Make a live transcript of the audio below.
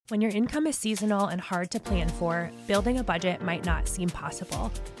When your income is seasonal and hard to plan for, building a budget might not seem possible.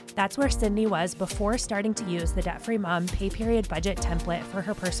 That's where Sydnee was before starting to use the Debt-Free Mom pay period budget template for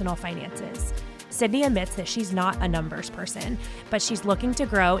her personal finances. Sydnee admits that she's not a numbers person, but she's looking to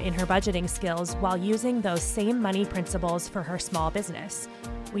grow in her budgeting skills while using those same money principles for her small business.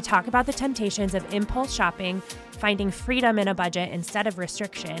 We talk about the temptations of impulse shopping, finding freedom in a budget instead of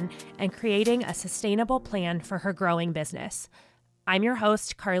restriction, and creating a sustainable plan for her growing business. I'm your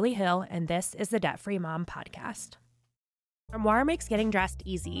host, Carly Hill, and this is the Debt-Free Mom Podcast. Armoire makes getting dressed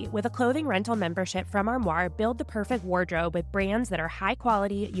easy. With a clothing rental membership from Armoire, build the perfect wardrobe with brands that are high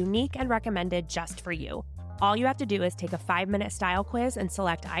quality, unique, and recommended just for you. All you have to do is take a 5-minute style quiz and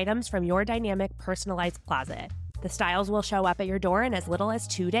select items from your dynamic, personalized closet. The styles will show up at your door in as little as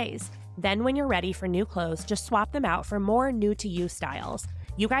 2 days. Then when you're ready for new clothes, just swap them out for more new-to-you styles.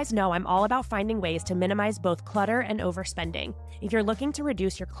 You guys know I'm all about finding ways to minimize both clutter and overspending. If you're looking to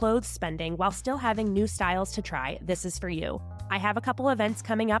reduce your clothes spending while still having new styles to try, this is for you. I have a couple events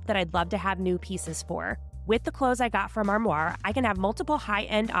coming up that I'd love to have new pieces for. With the clothes I got from Armoire, I can have multiple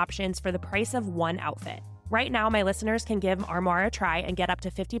high-end options for the price of one outfit. Right now, my listeners can give Armoire a try and get up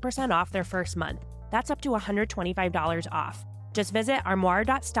to 50% off their first month. That's up to $125 off. Just visit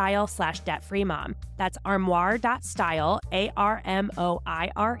armoire.style/debtfreemom. That's armoire.style,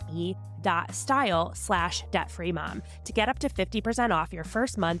 ARMOIRE.style/debtfreemom to get up to 50% off your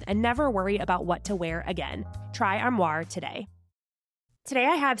first month and never worry about what to wear again. Try Armoire today. Today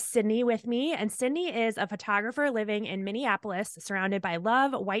I have Sydnee with me, and Sydnee is a photographer living in Minneapolis, surrounded by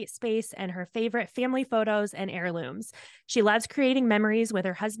love, white space, and her favorite family photos and heirlooms. She loves creating memories with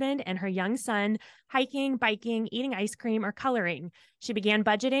her husband and her young son, hiking, biking, eating ice cream, or coloring. She began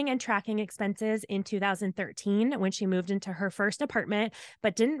budgeting and tracking expenses in 2013 when she moved into her first apartment,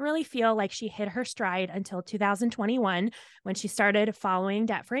 but didn't really feel like she hit her stride until 2021 when she started following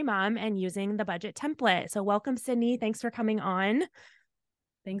Debt-Free Mom and using the budget template. So welcome, Sydnee. Thanks for coming on.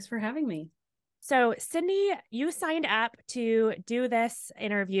 Thanks for having me. So, Sydnee, you signed up to do this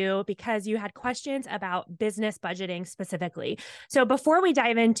interview because you had questions about business budgeting specifically. So, before we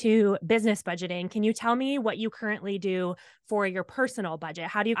dive into business budgeting, can you tell me what you currently do for your personal budget?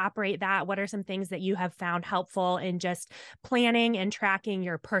 How do you operate that? What are some things that you have found helpful in just planning and tracking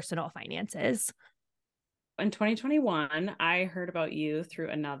your personal finances? In 2021, I heard about you through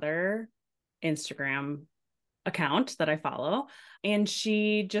another Instagram account that I follow. And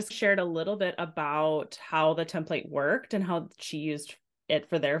she just shared a little bit about how the template worked and how she used it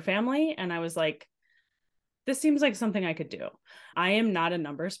for their family. And I was like, this seems like something I could do. I am not a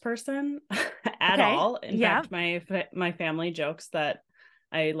numbers person at all. In fact, my family jokes that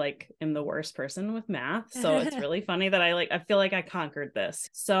I am the worst person with math. So it's really funny that I feel like I conquered this.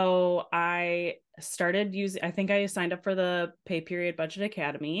 So I started using, I think I signed up for the Pay Period Budget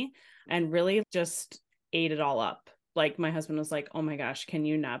Academy and really just ate it all up. Like my husband was like, oh my gosh, can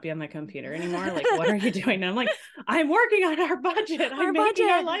you not be on the computer anymore? Like, what are you doing? And I'm like, I'm working on our budget. I'm making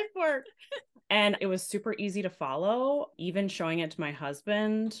our life work. And it was super easy to follow. Even showing it to my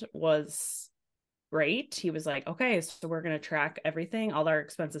husband was great. He was like, okay, so we're going to track everything, all our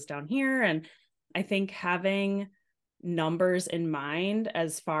expenses down here. And I think having numbers in mind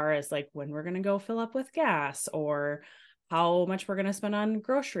as far as like when we're going to go fill up with gas or how much we're going to spend on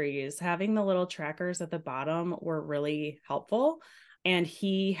groceries, having the little trackers at the bottom were really helpful. And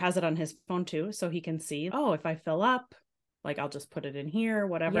he has it on his phone too. So he can see, oh, if I fill up, like I'll just put it in here,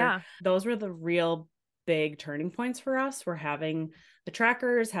 whatever. Yeah. Those were the real big turning points for us. We're having the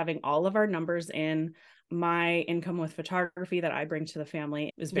trackers, having all of our numbers in. My income with photography that I bring to the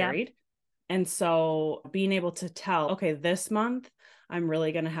family is varied. Yeah. And so being able to tell, okay, this month I'm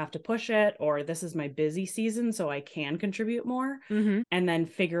really going to have to push it, or this is my busy season, so I can contribute more. Mm-hmm. And then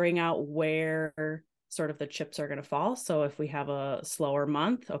figuring out where sort of the chips are going to fall. So if we have a slower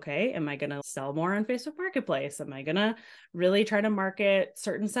month, okay, am I going to sell more on Facebook Marketplace? Am I going to really try to market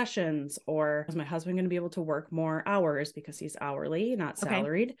certain sessions? Or is my husband going to be able to work more hours because he's hourly, not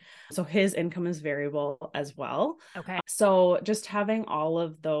salaried? Okay. So his income is variable as well. Okay. So just having all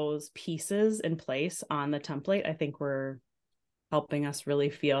of those pieces in place on the template, I think we're helping us really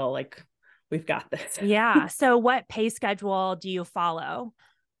feel like we've got this. Yeah. So what pay schedule do you follow?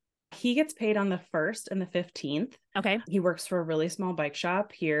 He gets paid on the 1st and the 15th. Okay. He works for a really small bike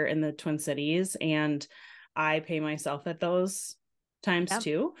shop here in the Twin Cities, and I pay myself at those times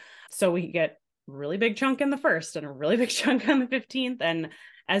too. So we get a really big chunk in the 1st and a really big chunk on the 15th. And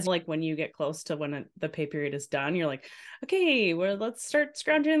as like when you get close to when the pay period is done, you're like, okay, well, let's start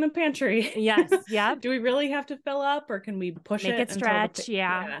scrounging in the pantry. Yes. Yeah. Do we really have to fill up, or can we push Make it stretch?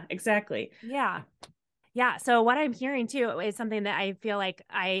 Yeah, exactly. Yeah. Yeah. So what I'm hearing too is something that I feel like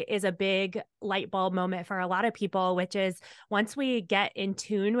is a big light bulb moment for a lot of people, which is once we get in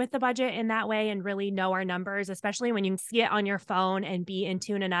tune with the budget in that way and really know our numbers, especially when you see it on your phone and be in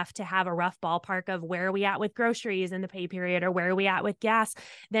tune enough to have a rough ballpark of where are we at with groceries in the pay period or where are we at with gas,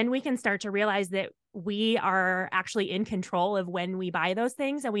 then we can start to realize that we are actually in control of when we buy those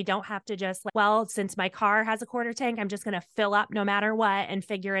things. And we don't have to just, like, well, since my car has a quarter tank, I'm just going to fill up no matter what and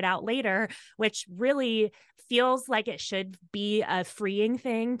figure it out later, which really feels like it should be a freeing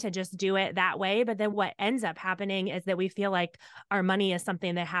thing to just do it that way. But then what ends up happening is that we feel like our money is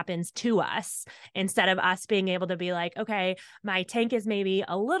something that happens to us instead of us being able to be like, okay, my tank is maybe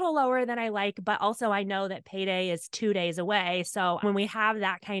a little lower than I like, but also I know that payday is 2 days away. So when we have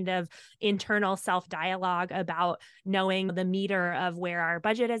that kind of internal self dialogue about knowing the meter of where our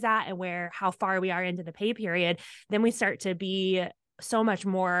budget is at and how far we are into the pay period, then we start to be so much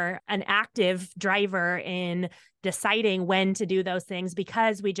more an active driver in deciding when to do those things,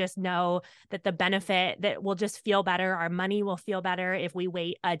 because we just know that the benefit that we'll just feel better. Our money will feel better if we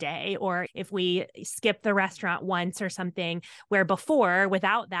wait a day or if we skip the restaurant once or something, where before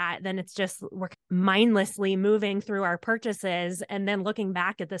without that, then it's just we're mindlessly moving through our purchases and then looking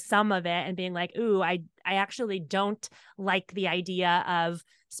back at the sum of it and being like, ooh, I actually don't like the idea of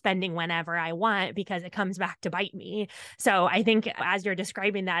spending whenever I want because it comes back to bite me. So I think as you're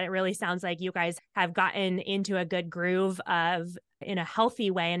describing that, it really sounds like you guys have gotten into a good groove of, in a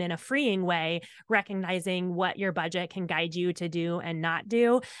healthy way and in a freeing way, recognizing what your budget can guide you to do and not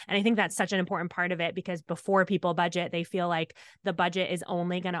do. And I think that's such an important part of it, because before people budget, they feel like the budget is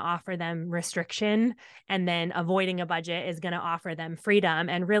only going to offer them restriction, and then avoiding a budget is going to offer them freedom.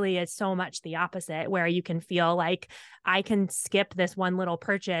 And really it's so much the opposite, where you can feel like I can skip this one little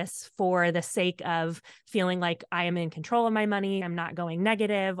purchase for the sake of feeling like I am in control of my money. I'm not going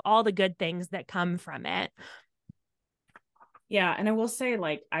negative, all the good things that come from it. Yeah. And I will say,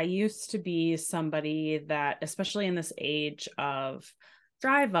 like, I used to be somebody that, especially in this age of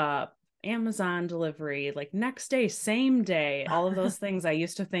drive up, Amazon delivery, like next day, same day, all of those things, I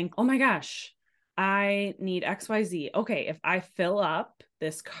used to think, oh my gosh, I need XYZ. Okay, if I fill up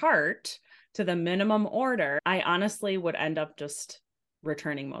this cart to the minimum order, I honestly would end up just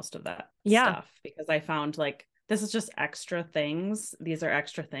returning most of that stuff, because I found like this is just extra things. These are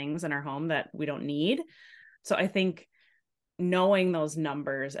extra things in our home that we don't need. So I think knowing those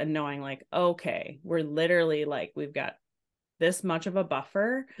numbers and knowing like, okay, we're literally like, we've got this much of a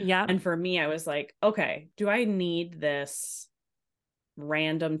buffer. Yeah. And for me, I was like, okay, do I need this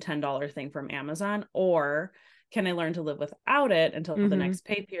random $10 thing from Amazon, or can I learn to live without it until the next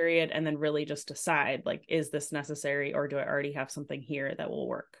pay period and then really just decide, like, is this necessary, or do I already have something here that will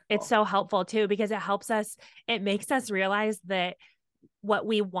work? It's so helpful too, because it makes us realize that what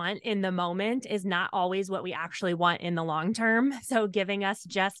we want in the moment is not always what we actually want in the long term. So giving us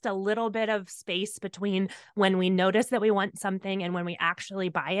just a little bit of space between when we notice that we want something and when we actually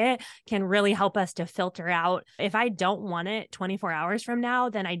buy it can really help us to filter out, if I don't want it 24 hours from now,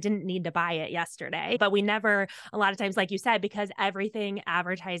 then I didn't need to buy it yesterday. But we never, a lot of times, like you said, because everything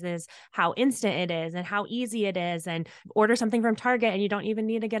advertises how instant it is and how easy it is, and order something from Target and you don't even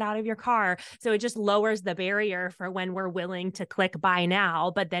need to get out of your car. So it just lowers the barrier for when we're willing to click buy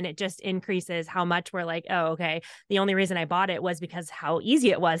now, but then it just increases how much we're like, oh, okay, the only reason I bought it was because how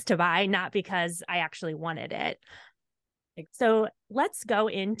easy it was to buy, not because I actually wanted it. So let's go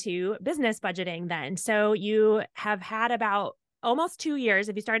into business budgeting then. So you have had about almost 2 years,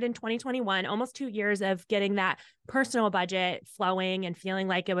 if you started in 2021, almost 2 years of getting that personal budget flowing and feeling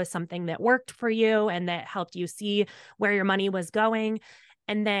like it was something that worked for you and that helped you see where your money was going.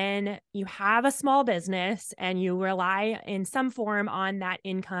 And then you have a small business and you rely in some form on that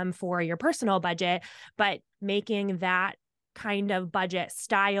income for your personal budget, but making that kind of budget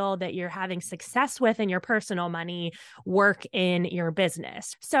style that you're having success with in your personal money work in your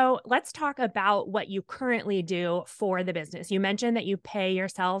business. So let's talk about what you currently do for the business. You mentioned that you pay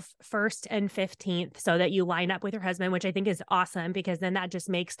yourself first and 15th so that you line up with your husband, which I think is awesome, because then that just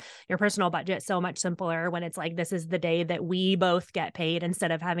makes your personal budget so much simpler when it's like, this is the day that we both get paid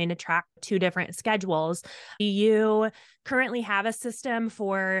instead of having to track two different schedules. Do you currently have a system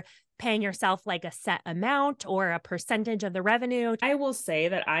for paying yourself like a set amount or a percentage of the revenue? I will say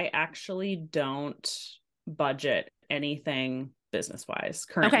that I actually don't budget anything business-wise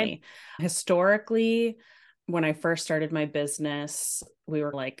currently. Okay. Historically, when I first started my business, we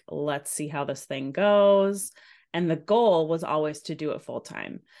were like, let's see how this thing goes. And the goal was always to do it full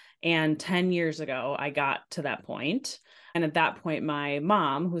time. And 10 years ago, I got to that point. And at that point, my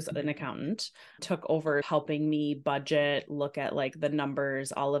mom, who's an accountant, took over helping me budget, look at like the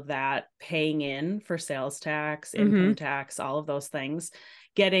numbers, all of that, paying in for sales tax, income tax, all of those things,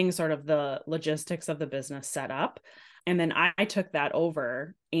 getting sort of the logistics of the business set up. And then I took that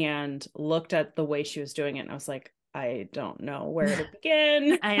over and looked at the way she was doing it. And I was like, I don't know where to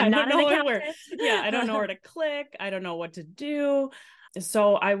begin. I am not an accountant. I don't know where to click. I don't know what to do.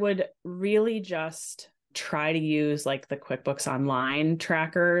 So I would really just try to use like the QuickBooks Online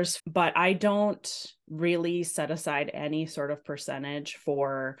trackers, but I don't really set aside any sort of percentage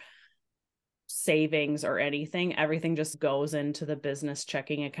for savings or anything. Everything just goes into the business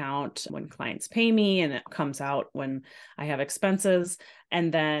checking account when clients pay me, and it comes out when I have expenses.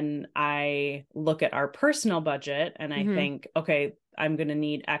 And then I look at our personal budget and I think, okay, I'm going to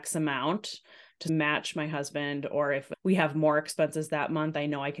need X amount to match my husband. Or if we have more expenses that month, I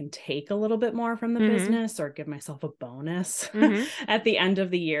know I can take a little bit more from the business or give myself a bonus at the end of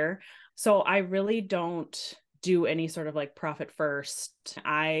the year. So I really don't do any sort of like profit first.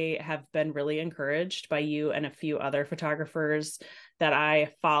 I have been really encouraged by you and a few other photographers that I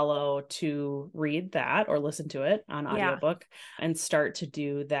follow to read that or listen to it on audiobook and start to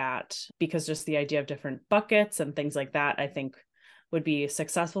do that, because just the idea of different buckets and things like that, I think would be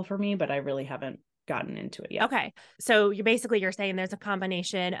successful for me, but I really haven't gotten into it yet. Okay. So you're saying there's a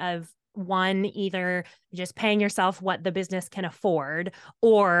combination of one, either just paying yourself what the business can afford,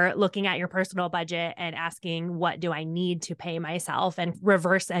 or looking at your personal budget and asking, what do I need to pay myself, and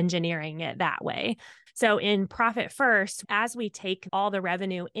reverse engineering it that way. So in Profit First, as we take all the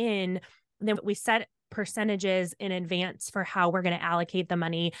revenue in, then we set percentages in advance for how we're going to allocate the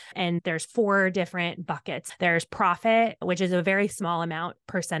money. And there's 4 different buckets. There's profit, which is a very small amount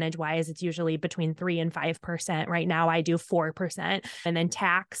percentage wise. It's usually between 3 and 5%. Right now I do 4%. And then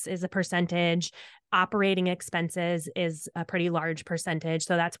tax is a percentage. Operating expenses is a pretty large percentage.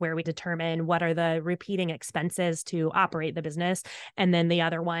 So that's where we determine what are the repeating expenses to operate the business. And then the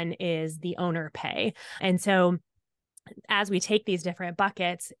other one is the owner pay. And so as we take these different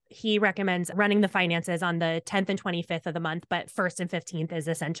buckets, he recommends running the finances on the 10th and 25th of the month, but 1st and 15th is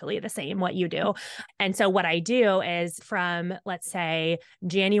essentially the same, what you do. And so what I do is from, let's say,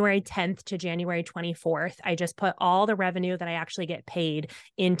 January 10th to January 24th, I just put all the revenue that I actually get paid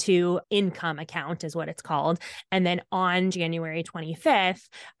into income account is what it's called. And then on January 25th,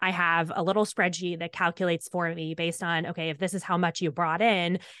 I have a little spreadsheet that calculates for me based on, okay, if this is how much you brought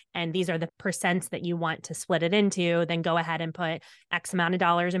in, and these are the percents that you want to split it into, then go ahead and put X amount of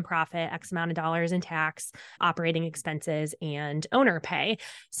dollars in profit, X amount of dollars in tax, operating expenses, and owner pay.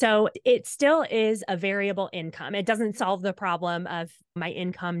 So it still is a variable income. It doesn't solve the problem of my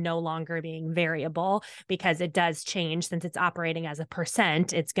income no longer being variable, because it does change since it's operating as a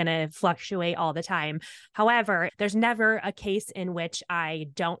percent. It's going to fluctuate all the time. However, there's never a case in which I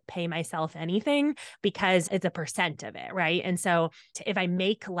don't pay myself anything because it's a percent of it, right? And so if I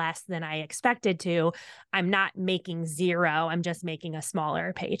make less than I expected to, I'm not making zero. I'm just making a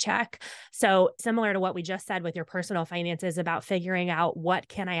smaller paycheck. So similar to what we just said with your personal finances about figuring out what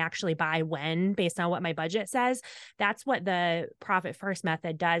can I actually buy when based on what my budget says, that's what the Profit First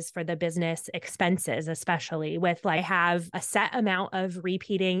method does for the business expenses, especially with like I have a set amount of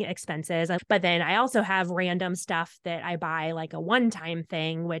repeating expenses, but then I also have random stuff that I buy like a one-time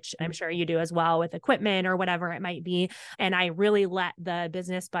thing, which I'm sure you do as well with equipment or whatever it might be. And I really let the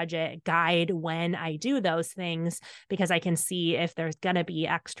business budget guide when I do those things, because I can see if there's going to be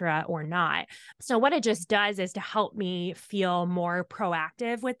extra or not. So what it just does is to help me feel more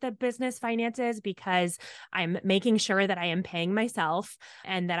proactive with the business finances, because I'm making sure that I am paying myself,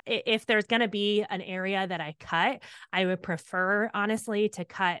 and that if there's going to be an area that I cut, I would prefer, honestly, to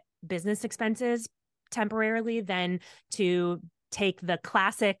cut business expenses temporarily than to take the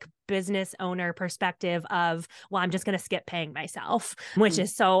classic business owner perspective of, well, I'm just going to skip paying myself, which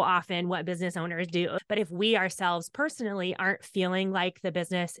is so often what business owners do. But if we ourselves personally aren't feeling like the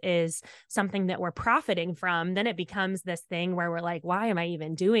business is something that we're profiting from, then it becomes this thing where we're like, why am I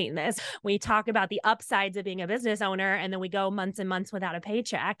even doing this? We talk about the upsides of being a business owner, and then we go months and months without a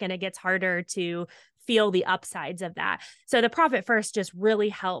paycheck, and it gets harder to feel the upsides of that. So the Profit First just really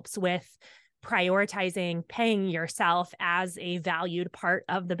helps with prioritizing paying yourself as a valued part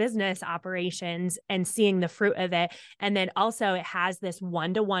of the business operations and seeing the fruit of it. And then also it has this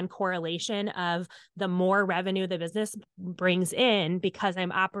one-to-one correlation of the more revenue the business brings in, because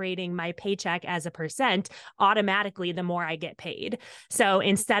I'm operating my paycheck as a percent, automatically the more I get paid. So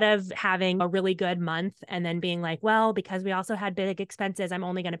instead of having a really good month and then being like, well, because we also had big expenses, I'm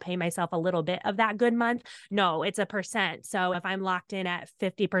only going to pay myself a little bit of that good month. No, it's a percent. So if I'm locked in at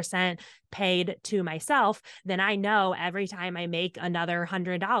 50% paid to myself, then I know every time I make another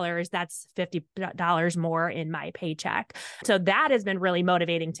 $100, that's $50 more in my paycheck. So that has been really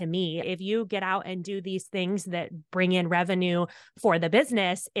motivating to me. If you get out and do these things that bring in revenue for the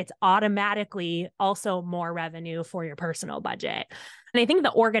business, it's automatically also more revenue for your personal budget. And I think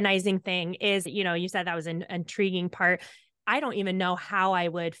the organizing thing is, you said that was an intriguing part. I don't even know how I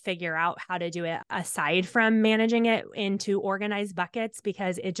would figure out how to do it aside from managing it into organized buckets,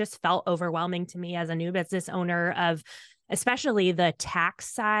 because it just felt overwhelming to me as a new business owner, of especially the tax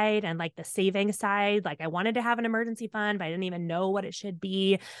side and like the saving side. Like I wanted to have an emergency fund, but I didn't even know what it should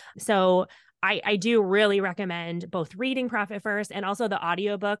be. So I do really recommend both reading Profit First and also the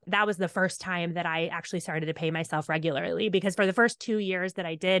audiobook. That was the first time that I actually started to pay myself regularly, because for the first 2 years that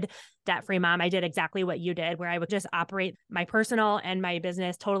I did Debt Free Mom, I did exactly what you did, where I would just operate my personal and my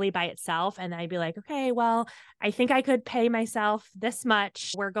business totally by itself. And then I'd be like, okay, well, I think I could pay myself this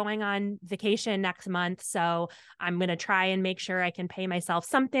much. We're going on vacation next month, so I'm going to try and make sure I can pay myself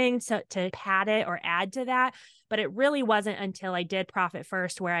something to pad it or add to that. But it really wasn't until I did Profit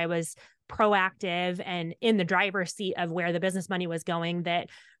First, where I was proactive and in the driver's seat of where the business money was going, that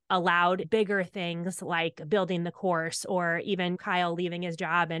allowed bigger things like building the course, or even Kyle leaving his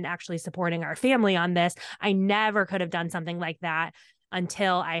job and actually supporting our family on this. I never could have done something like that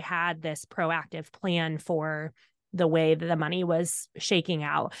until I had this proactive plan for the way that the money was shaking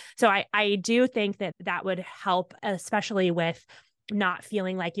out. So I do think that would help, especially with not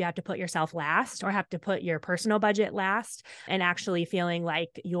feeling like you have to put yourself last or have to put your personal budget last, and actually feeling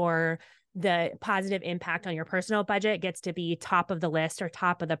like the positive impact on your personal budget gets to be top of the list or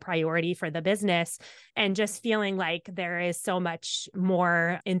top of the priority for the business. And just feeling like there is so much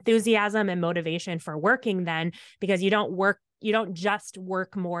more enthusiasm and motivation for working then, because you don't just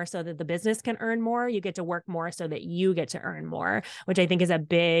work more so that the business can earn more. You get to work more so that you get to earn more, which I think is a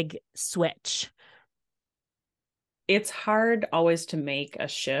big switch. It's hard always to make a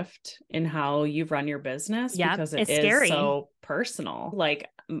shift in how you run your business, Yeah, because it it's is scary. so personal. Like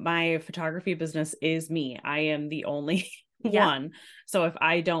my photography business is me. I am the only Yeah. one. So if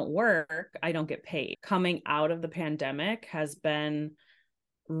I don't work, I don't get paid. Coming out of the pandemic has been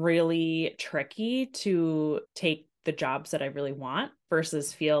really tricky to take the jobs that I really want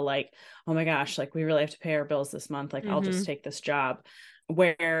versus feel like, oh my gosh, like we really have to pay our bills this month. Like I'll just take this job.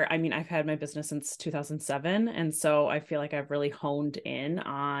 Where, I mean, I've had my business since 2007. And so I feel like I've really honed in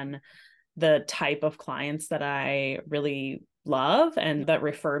on the type of clients that I really love and that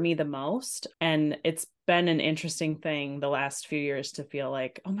refer me the most. And it's been an interesting thing the last few years to feel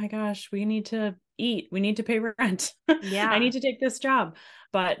like, oh my gosh, we need to eat, we need to pay rent. Yeah. I need to take this job.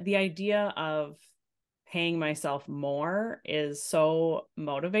 But the idea of paying myself more is so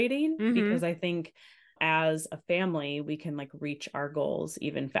motivating, because I think as a family, we can like reach our goals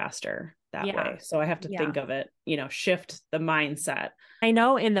even faster that way. So I have to think of it, shift the mindset. I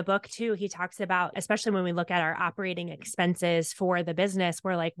know in the book too, he talks about, especially when we look at our operating expenses for the business,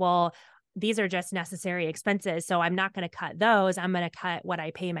 we're like, well, these are just necessary expenses. So I'm not going to cut those. I'm going to cut what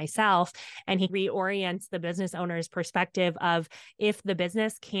I pay myself. And he reorients the business owner's perspective of, if the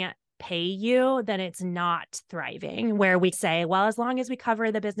business can't pay you, then it's not thriving. Where we say, well, as long as we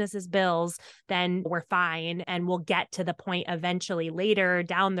cover the business's bills, then we're fine. And we'll get to the point eventually later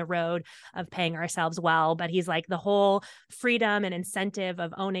down the road of paying ourselves well. But he's like, the whole freedom and incentive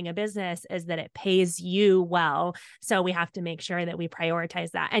of owning a business is that it pays you well. So we have to make sure that we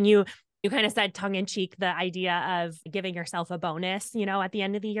prioritize that. And you kind of said tongue in cheek, the idea of giving yourself a bonus, at the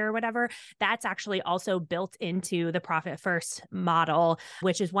end of the year or whatever. That's actually also built into the Profit First model,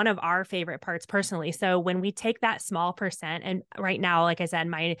 which is one of our favorite parts personally. So when we take that small percent, and right now, like I said,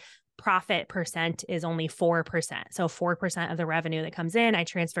 my profit percent is only 4%. So 4% of the revenue that comes in, I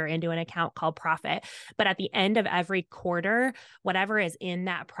transfer into an account called profit. But at the end of every quarter, whatever is in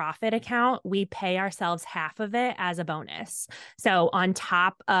that profit account, we pay ourselves half of it as a bonus. So on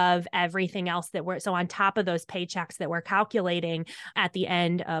top of everything else on top of those paychecks that we're calculating at the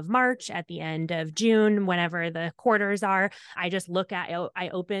end of March, at the end of June, whenever the quarters are, I just I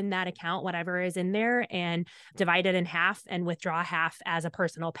open that account, whatever is in there, and divide it in half and withdraw half as a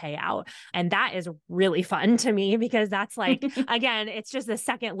personal payout. out. And that is really fun to me because that's like, again, it's just the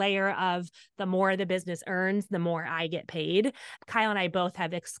second layer of the more the business earns, the more I get paid. Kyle and I both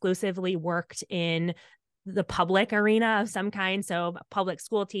have exclusively worked in the public arena of some kind. So a public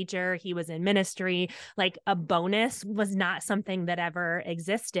school teacher, he was in ministry, like a bonus was not something that ever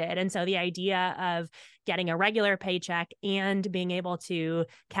existed. And so the idea of getting a regular paycheck and being able to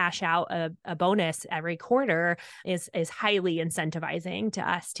cash out a bonus every quarter is highly incentivizing to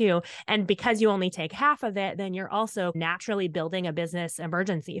us too. And because you only take half of it, then you're also naturally building a business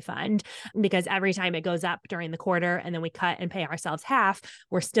emergency fund, because every time it goes up during the quarter and then we cut and pay ourselves half,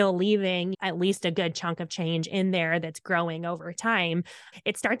 we're still leaving at least a good chunk of change in there that's growing over time.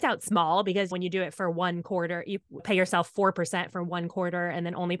 It starts out small because when you do it for one quarter, you pay yourself 4% for one quarter and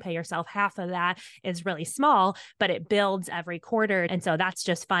then only pay yourself half of that is really small, but it builds every quarter. And so that's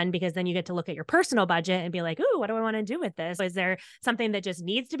just fun because then you get to look at your personal budget and be like, ooh, what do I want to do with this? Is there something that just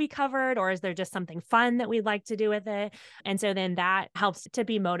needs to be covered, or is there just something fun that we'd like to do with it? And so then that helps to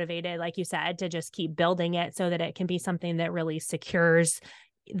be motivated, like you said, to just keep building it so that it can be something that really secures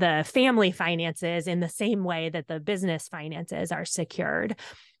the family finances in the same way that the business finances are secured.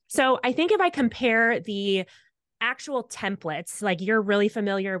 So I think if I compare the actual templates, like you're really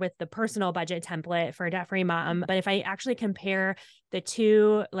familiar with the personal budget template for Debt Free Mom, but if I actually compare the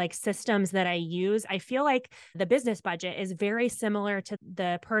two like systems that I use, I feel like the business budget is very similar to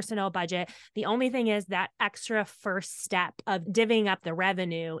the personal budget. The only thing is that extra first step of divvying up the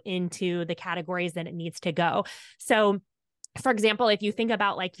revenue into the categories that it needs to go. So for example, if you think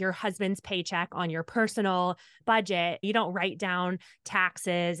about like your husband's paycheck on your personal budget, you don't write down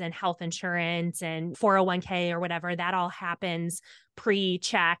taxes and health insurance and 401k or whatever. That all happens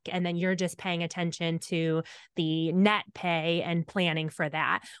pre-check. And then you're just paying attention to the net pay and planning for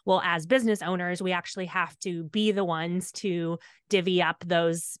that. Well, as business owners, we actually have to be the ones to divvy up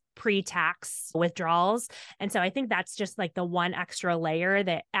those pre-tax withdrawals. And so I think that's just like the one extra layer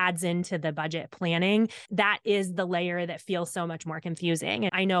that adds into the budget planning. That is the layer that feels so much more confusing.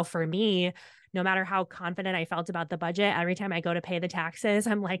 And I know for me, no matter how confident I felt about the budget, every time I go to pay the taxes,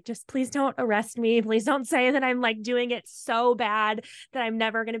 I'm like, just please don't arrest me. Please don't say that I'm like doing it so bad that I'm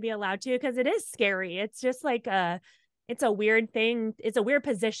never going to be allowed to, because it is scary. It's just like it's a weird thing. It's a weird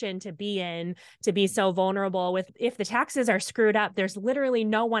position to be in, to be so vulnerable with, if the taxes are screwed up, there's literally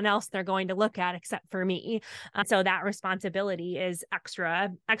no one else they're going to look at except for me. So that responsibility is extra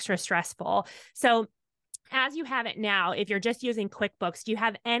stressful. So as you have it now, if you're just using QuickBooks, do you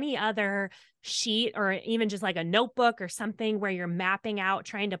have any other sheet or even just like a notebook or something where you're mapping out,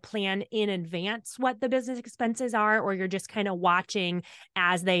 trying to plan in advance what the business expenses are, or you're just kind of watching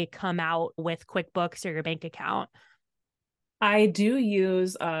as they come out with QuickBooks or your bank account? I do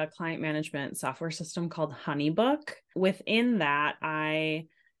use a client management software system called HoneyBook. Within that, I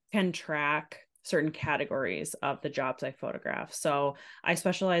can track certain categories of the jobs I photograph. So I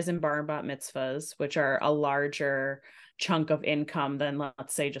specialize in bar and bat mitzvahs, which are a larger chunk of income than,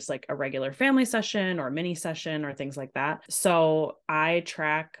 let's say, just like a regular family session or mini session or things like that. So I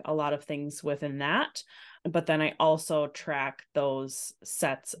track a lot of things within that. But then I also track those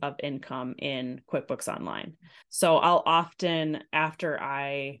sets of income in QuickBooks Online. So I'll often, after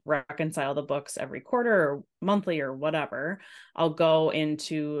I reconcile the books every quarter or monthly or whatever, I'll go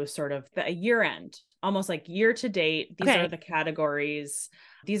into sort of the year end, almost like year to date. These are the categories.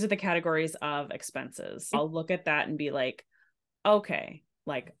 These are the categories of expenses. I'll look at that and be like, okay,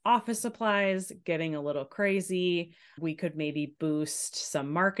 like office supplies getting a little crazy. We could maybe boost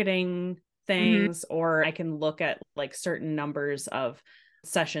some marketing things, or I can look at like certain numbers of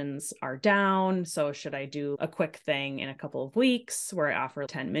sessions are down. So should I do a quick thing in a couple of weeks where I offer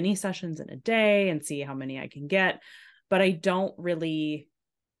 10 mini sessions in a day and see how many I can get? But I don't really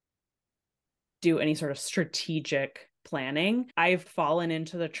do any sort of strategic planning. I've fallen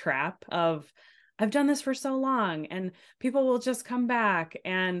into the trap of, I've done this for so long and people will just come back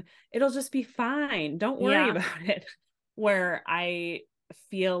and it'll just be fine. Don't worry about it. Where I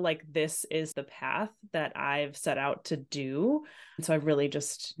feel like this is the path that I've set out to do. And so I really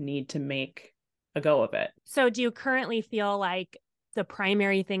just need to make a go of it. So do you currently feel like the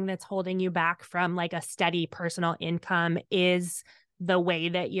primary thing that's holding you back from like a steady personal income is the way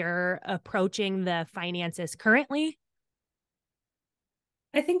that you're approaching the finances currently?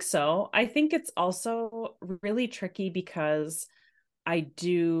 I think so. I think it's also really tricky because I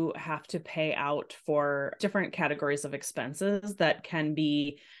do have to pay out for different categories of expenses that can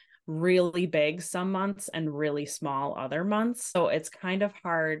be really big some months and really small other months. So it's kind of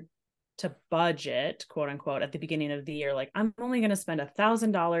hard to budget, quote unquote, at the beginning of the year. Like, I'm only going to spend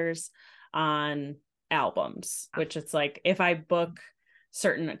 $1,000 on albums, which it's like, if I book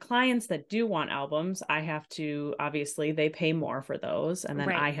certain clients that do want albums, I have to, obviously, they pay more for those. And then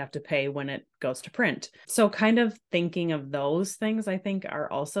Right. I have to pay when it goes to print. So kind of thinking of those things, I think, are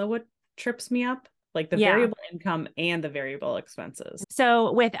also what trips me up, like the Yeah. variable income and the variable expenses.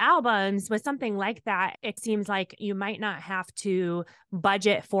 So with albums, with something like that, it seems like you might not have to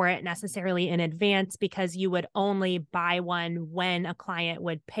budget for it necessarily in advance because you would only buy one when a client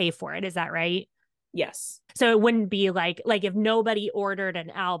would pay for it. Is that right? Yes. So it wouldn't be like if nobody ordered an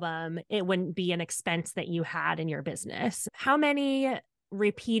album, it wouldn't be an expense that you had in your business. How many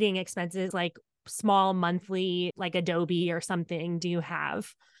repeating expenses, like small monthly, like Adobe or something, do you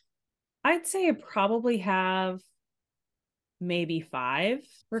have? I'd say I probably have maybe 5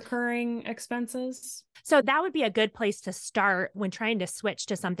 recurring expenses. So that would be a good place to start when trying to switch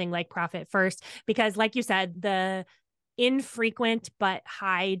to something like Profit First, because like you said, the infrequent but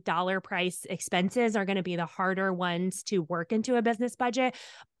high dollar price expenses are going to be the harder ones to work into a business budget.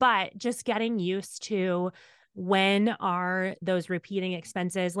 But just getting used to when are those repeating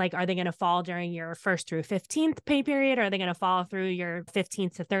expenses, like are they going to fall during your 1st through 15th pay period? Or are they going to fall through your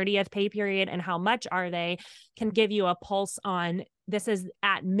 15th to 30th pay period? And how much are they, can give you a pulse on this is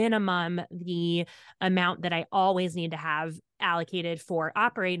at minimum the amount that I always need to have allocated for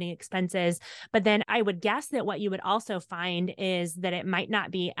operating expenses. But then I would guess that what you would also find is that it might not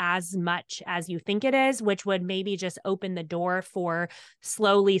be as much as you think it is, which would maybe just open the door for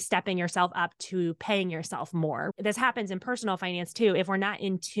slowly stepping yourself up to paying yourself more. This happens in personal finance too. If we're not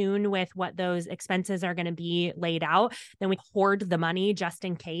in tune with what those expenses are going to be laid out, then we hoard the money just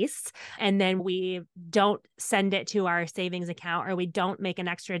in case. And then we don't send it to our savings account, or we don't make an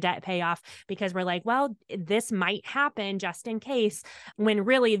extra debt payoff because we're like, well, this might happen just in case, when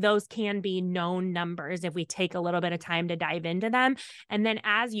really those can be known numbers if we take a little bit of time to dive into them. And then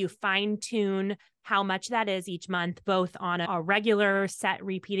as you fine tune how much that is each month, both on a regular set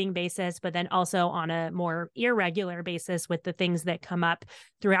repeating basis, but then also on a more irregular basis with the things that come up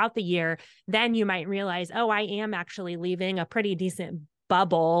throughout the year, then you might realize, oh, I am actually leaving a pretty decent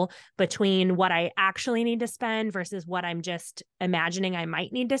bubble between what I actually need to spend versus what I'm just imagining I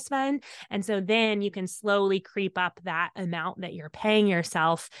might need to spend. And so then you can slowly creep up that amount that you're paying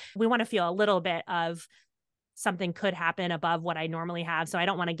yourself. We want to feel a little bit of something could happen above what I normally have. So I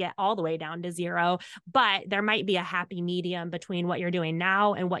don't want to get all the way down to zero, but there might be a happy medium between what you're doing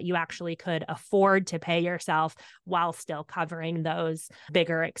now and what you actually could afford to pay yourself while still covering those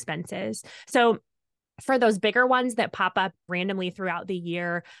bigger expenses. So for those bigger ones that pop up randomly throughout the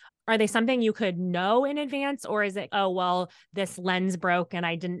year, are they something you could know in advance? Or is it, oh, well, this lens broke and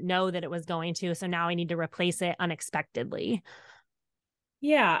I didn't know that it was going to, so now I need to replace it unexpectedly?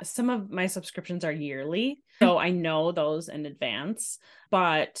 Yeah, some of my subscriptions are yearly, so I know those in advance.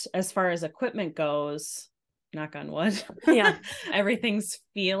 But as far as equipment goes, knock on wood, Yeah. everything's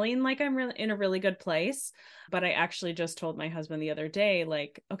feeling like I'm really in a really good place. But I actually just told my husband the other day,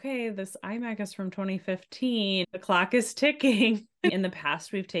 like, okay, this iMac is from 2015. The clock is ticking. In the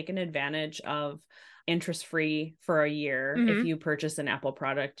past, we've taken advantage of interest free for a year. Mm-hmm. If you purchase an Apple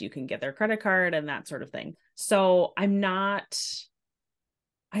product, you can get their credit card and that sort of thing. So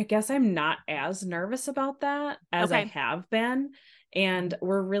I guess I'm not as nervous about that as I Okay. have been. And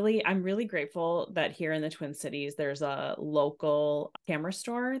I'm really grateful that here in the Twin Cities, there's a local camera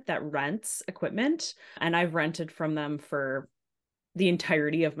store that rents equipment. And I've rented from them for the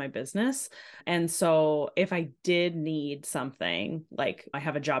entirety of my business. And so if I did need something, like I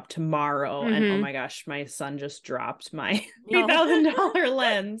have a job tomorrow and oh Mm-hmm. my gosh, my son just dropped my No. $3,000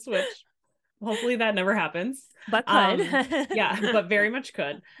 lens, which hopefully that never happens. But could. Yeah, but very much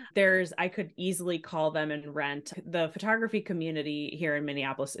could. I could easily call them and rent. The photography community here in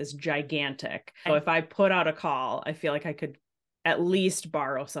Minneapolis is gigantic. So if I put out a call, I feel like I could at least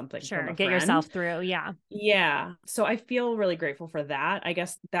borrow something from Sure. a Get friend. yourself through. Yeah. Yeah. So I feel really grateful for that. I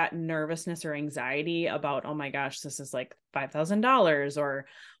guess that nervousness or anxiety about, oh my gosh, this is like $5,000 or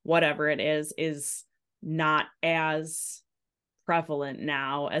whatever it is not as prevalent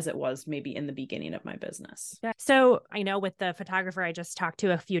now as it was maybe in the beginning of my business. Yeah. So I know with the photographer I just talked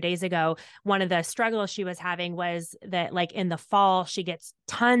to a few days ago, one of the struggles she was having was that like in the fall, she gets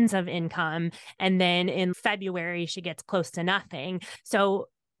tons of income. And then in February, she gets close to nothing. So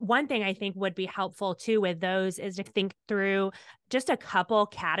one thing I think would be helpful too with those is to think through just a couple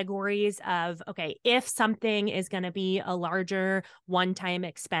categories of, okay, if something is going to be a larger one-time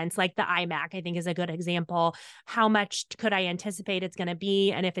expense, like the iMac, I think is a good example, how much could I anticipate it's going to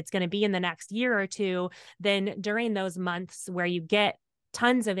be? And if it's going to be in the next year or two, then during those months where you get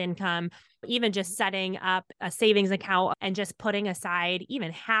tons of income, even just setting up a savings account and just putting aside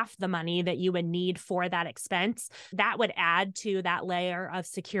even half the money that you would need for that expense, that would add to that layer of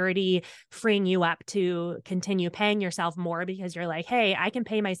security, freeing you up to continue paying yourself more because you're like, hey, I can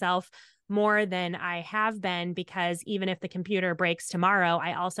pay myself more than I have been because even if the computer breaks tomorrow,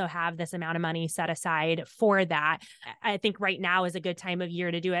 I also have this amount of money set aside for that. I think right now is a good time of year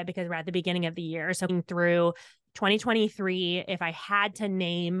to do it because we're at the beginning of the year. So through 2023, if I had to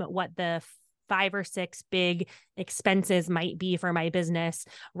name what the 5 or 6 big expenses might be for my business,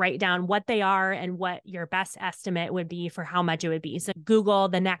 write down what they are and what your best estimate would be for how much it would be. So Google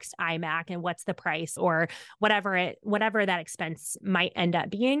the next iMac and what's the price or whatever that expense might end up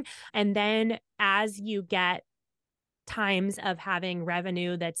being. And then as you get times of having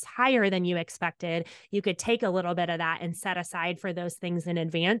revenue that's higher than you expected, you could take a little bit of that and set aside for those things in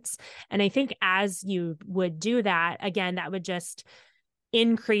advance. And I think as you would do that, again, that would just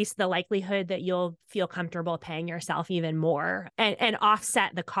increase the likelihood that you'll feel comfortable paying yourself even more and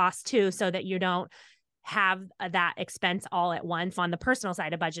offset the cost too, so that you don't have that expense all at once. On the personal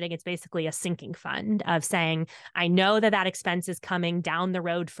side of budgeting, it's basically a sinking fund of saying, I know that that expense is coming down the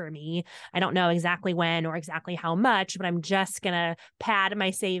road for me. I don't know exactly when or exactly how much, but I'm just going to pad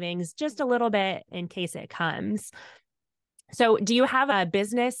my savings just a little bit in case it comes. So do you have a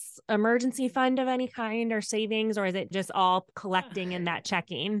business emergency fund of any kind or savings, or is it just all collecting in that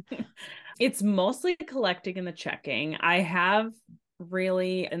checking? It's mostly collecting in the checking. I have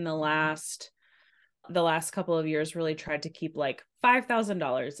really in the last couple of years really tried to keep like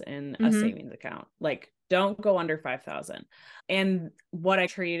 $5,000 in a savings account. Like don't go under 5,000. And what I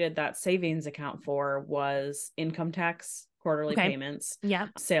created that savings account for was income tax, quarterly payments,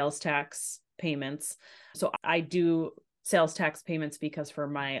 sales tax payments. So I do sales tax payments because for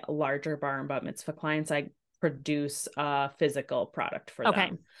my larger bar and bat mitzvah clients, I produce a physical product for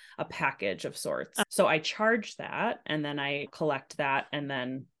them, a package of sorts. So I charge that and then I collect that. And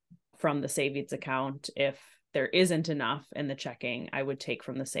then from the savings account, if there isn't enough in the checking, I would take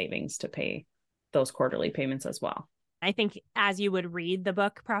from the savings to pay those quarterly payments as well. I think as you would read the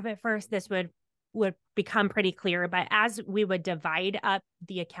book Profit First, this would become pretty clear. But as we would divide up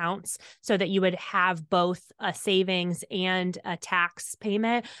the accounts so that you would have both a savings and a tax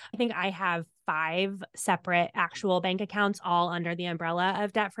payment, I think I have 5 separate actual bank accounts all under the umbrella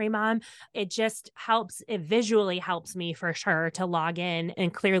of Debt Free Mom. It just helps, it visually helps me for sure to log in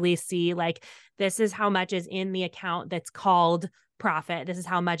and clearly see like, this is how much is in the account that's called profit. This is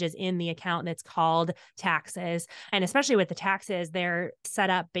how much is in the account that's called taxes. And especially with the taxes, they're set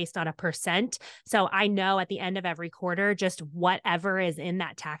up based on a percent. So I know at the end of every quarter, just whatever is in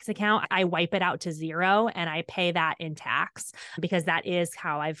that tax account, I wipe it out to 0 and I pay that in tax because that is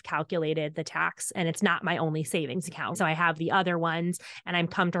how I've calculated the tax. And it's not my only savings account. So I have the other ones and I'm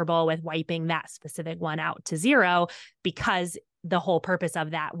comfortable with wiping that specific one out to 0 because the whole purpose of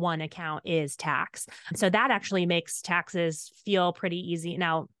that one account is tax. So that actually makes taxes feel pretty easy.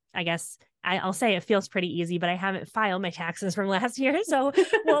 Now, I guess I'll say it feels pretty easy, but I haven't filed my taxes from last year. So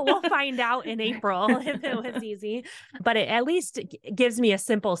we'll find out in April if it was easy. But it at least gives me a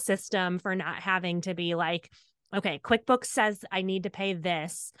simple system for not having to be like, okay, QuickBooks says I need to pay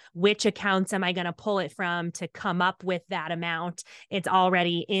this. Which accounts am I going to pull it from to come up with that amount? It's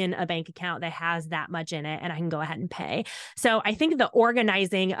already in a bank account that has that much in it, and I can go ahead and pay. So I think the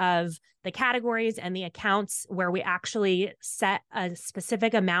organizing of the categories and the accounts where we actually set a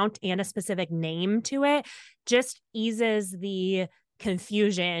specific amount and a specific name to it just eases the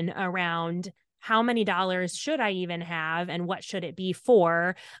confusion around how many dollars should I even have and what should it be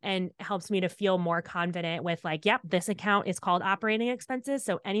for, and helps me to feel more confident with like, yep, this account is called operating expenses.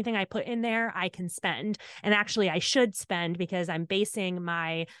 So anything I put in there, I can spend. And actually I should spend because I'm basing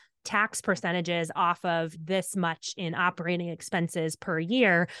my tax percentages off of this much in operating expenses per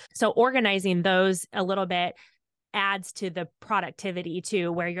year. So organizing those a little bit adds to the productivity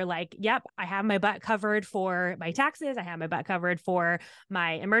too, where you're like, yep, I have my butt covered for my taxes. I have my butt covered for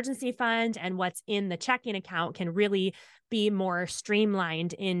my emergency fund, and what's in the checking account can really be more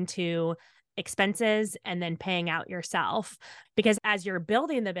streamlined into expenses and then paying out yourself. Because as you're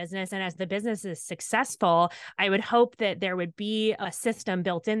building the business and as the business is successful, I would hope that there would be a system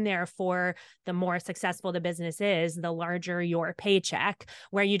built in there for the more successful the business is, the larger your paycheck,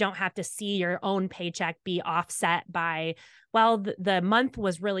 where you don't have to see your own paycheck be offset by, well, the month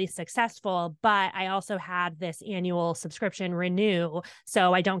was really successful, but I also had this annual subscription renew,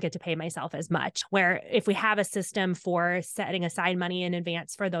 so I don't get to pay myself as much. Where if we have a system for setting aside money in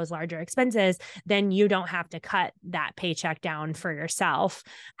advance for those larger expenses, then you don't have to cut that paycheck down down for yourself.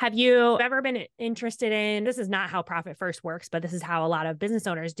 Have you ever been interested in, this is not how Profit First works, but this is how a lot of business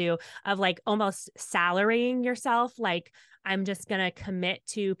owners do, of like almost salarying yourself? Like, I'm just going to commit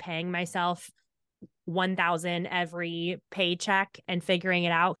to paying myself 1,000 every paycheck and figuring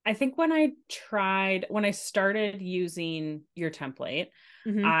it out. I think when I started using your template,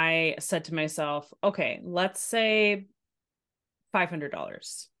 I said to myself, okay, let's say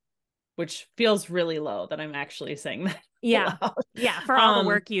 $500, which feels really low that I'm actually saying that. Yeah. Aloud. Yeah. For all the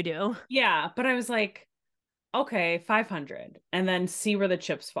work you do. Yeah. But I was like, okay, 500, and then see where the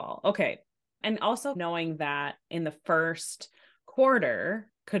chips fall. Okay. And also knowing that in the first quarter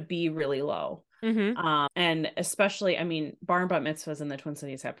could be really low. And especially, I mean, bar and bat mitzvahs in the Twin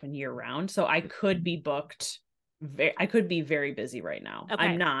Cities happen year round. So I could be booked. I could be very busy right now. Okay.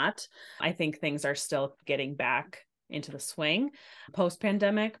 I'm not. I think things are still getting back into the swing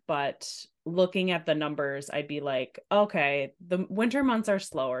post-pandemic, but looking at the numbers, I'd be like, okay, the winter months are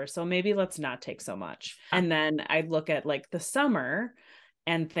slower, so maybe let's not take so much. And then I'd look at like the summer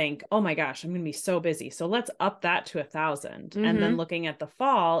and think, oh my gosh, I'm going to be so busy, so let's up that to 1,000. And then looking at the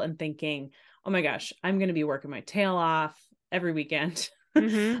fall and thinking, oh my gosh, I'm going to be working my tail off every weekend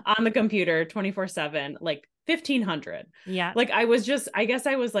on the computer 24/7, like 1,500. Yeah. Like I guess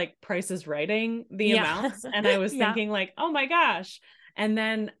I was like Price is Writing the amounts, and I was thinking like, oh my gosh. And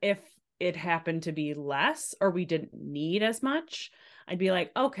then if it happened to be less or we didn't need as much, I'd be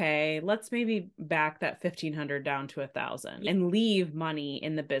like, okay, let's maybe back that 1,500 down to 1,000 and leave money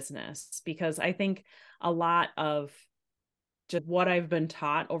in the business. Because I think a lot of just what I've been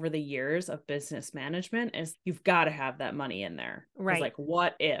taught over the years of business management is you've got to have that money in there. Right. Like,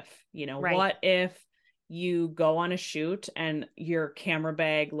 what if, what if you go on a shoot and your camera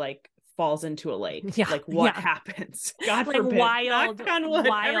bag like falls into a lake? Like, what happens? God like forbid. Wild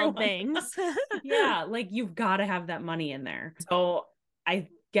Everyone. things. Yeah. Like, you've got to have that money in there. So I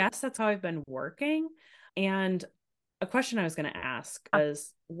guess that's how I've been working. And a question I was going to ask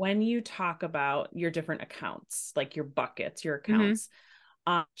is, when you talk about your different accounts, like your buckets, your accounts,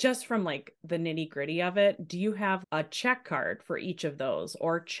 just from like the nitty gritty of it, do you have a check card for each of those,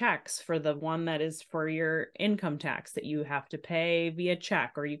 or checks for the one that is for your income tax that you have to pay via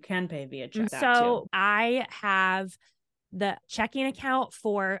check, or you can pay via check? So I have the checking account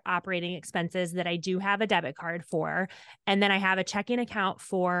for operating expenses that I do have a debit card for. And then I have a checking account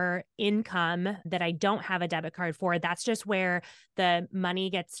for income that I don't have a debit card for. That's just where the money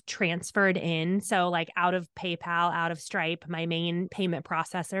gets transferred in. So like out of PayPal, out of Stripe, my main payment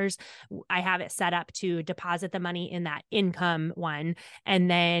processors, I have it set up to deposit the money in that income one. And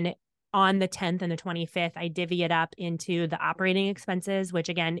then on the 10th and the 25th, I divvy it up into the operating expenses, which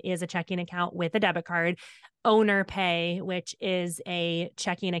again is a checking account with a debit card, owner pay, which is a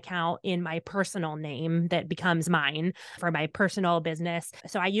checking account in my personal name that becomes mine for my personal business.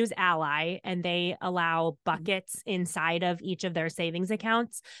 So I use Ally, and they allow buckets inside of each of their savings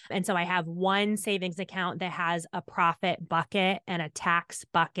accounts. And so I have one savings account that has a profit bucket and a tax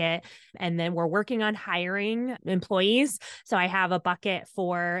bucket. And then we're working on hiring employees. So I have a bucket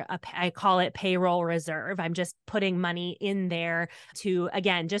for I call it payroll reserve. I'm just putting money in there to,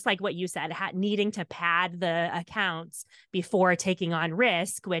 again, just like what you said, needing to pad the accounts before taking on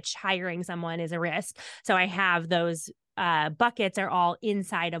risk, which hiring someone is a risk. So I have those buckets are all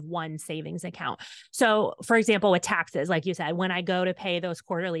inside of one savings account. So for example, with taxes, like you said, when I go to pay those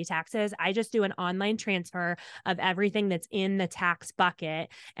quarterly taxes, I just do an online transfer of everything that's in the tax bucket,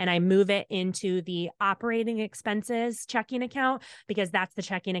 and I move it into the operating expenses checking account, because that's the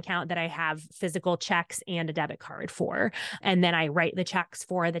checking account that I have physical checks and a debit card for. And then I write the checks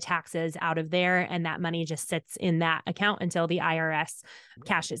for the taxes out of there, and that money just sits in that account until the IRS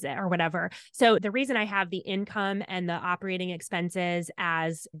cashes it or whatever. So the reason I have the income and the operating expenses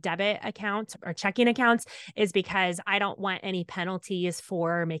as debit accounts or checking accounts is because I don't want any penalties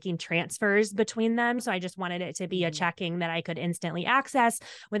for making transfers between them. So I just wanted it to be a checking that I could instantly access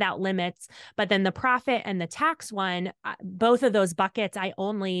without limits. But then the profit and the tax one, both of those buckets, I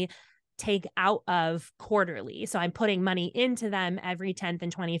only take out of quarterly. So I'm putting money into them every 10th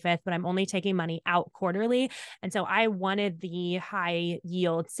and 25th, but I'm only taking money out quarterly. And so I wanted the high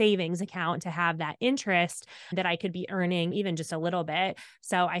yield savings account to have that interest that I could be earning even just a little bit.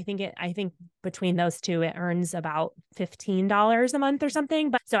 So I think between those two, it earns about $15 a month or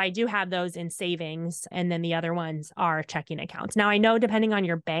something. But so I do have those in savings. And then the other ones are checking accounts. Now I know, depending on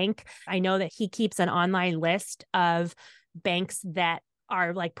your bank, I know that he keeps an online list of banks that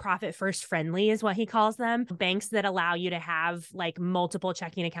are like profit first friendly is what he calls them. Banks that allow you to have like multiple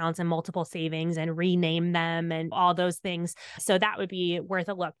checking accounts and multiple savings and rename them and all those things. So that would be worth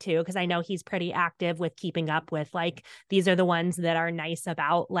a look too, because I know he's pretty active with keeping up with like, these are the ones that are nice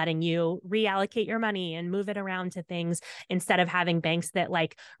about letting you reallocate your money and move it around to things instead of having banks that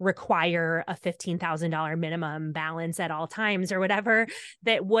like require a $15,000 minimum balance at all times or whatever,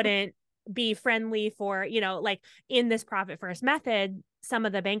 that wouldn't be friendly for, like in this profit first method, some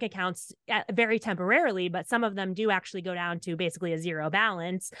of the bank accounts very temporarily, but some of them do actually go down to basically a zero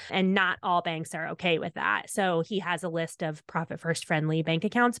balance, and not all banks are okay with that. So he has a list of profit first friendly bank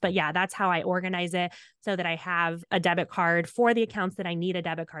accounts. But yeah, that's how I organize it, so that I have a debit card for the accounts that I need a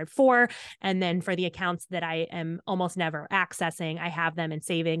debit card for. And then for the accounts that I am almost never accessing, I have them in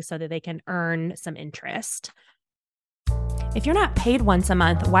savings so that they can earn some interest. If you're not paid once a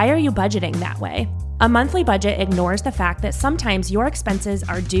month, why are you budgeting that way? A monthly budget ignores the fact that sometimes your expenses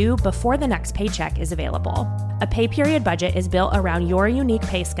are due before the next paycheck is available. A pay period budget is built around your unique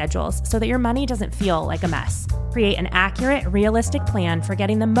pay schedules so that your money doesn't feel like a mess. Create an accurate, realistic plan for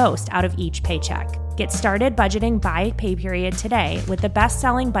getting the most out of each paycheck. Get started budgeting by pay period today with the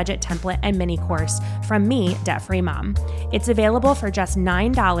best-selling budget template and mini course from me, Debt Free Mom. It's available for just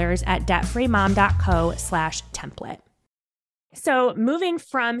 $9 at debtfreemom.co/template. So moving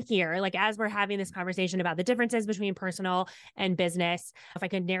from here, like as we're having this conversation about the differences between personal and business, if I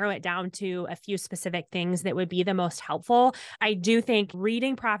could narrow it down to a few specific things that would be the most helpful, I do think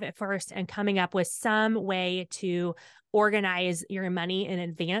reading Profit First and coming up with some way to organize your money in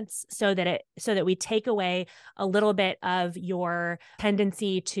advance so that we take away a little bit of your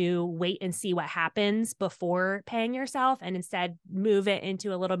tendency to wait and see what happens before paying yourself, and instead move it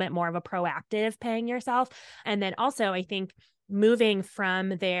into a little bit more of a proactive paying yourself. And then also, I think moving from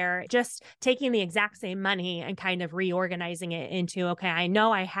there, just taking the exact same money and kind of reorganizing it into, okay, I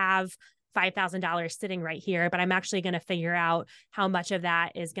know I have $5,000 sitting right here, but I'm actually going to figure out how much of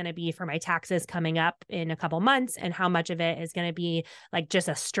that is going to be for my taxes coming up in a couple months, and how much of it is going to be like just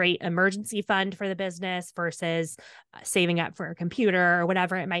a straight emergency fund for the business versus saving up for a computer or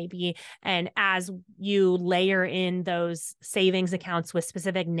whatever it might be. And as you layer in those savings accounts with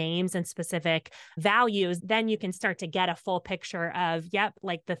specific names and specific values, then you can start to get a full picture of, yep,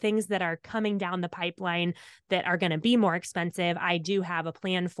 like the things that are coming down the pipeline that are going to be more expensive, I do have a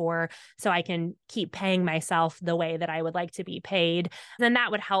plan for, so I can keep paying myself the way that I would like to be paid. Then that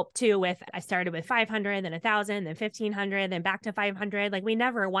would help too with, I started with 500, then 1,000, then 1,500, then back to 500. Like we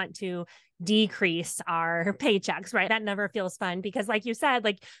never want to decrease our paychecks, right? That never feels fun because like you said,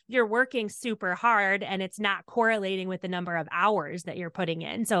 like you're working super hard and it's not correlating with the number of hours that you're putting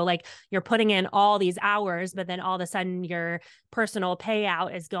in. So like you're putting in all these hours, but then all of a sudden your personal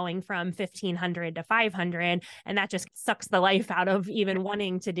payout is going from 1,500 to 500. And that just sucks the life out of even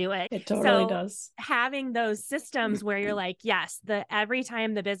wanting to do it. It totally does. Having those systems where you're like, yes, every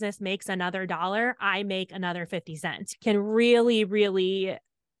time the business makes another dollar, I make another 50 cents can really, really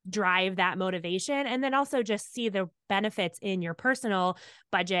drive that motivation. And then also just see the benefits in your personal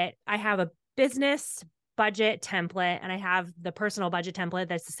budget. I have a business budget template and I have the personal budget template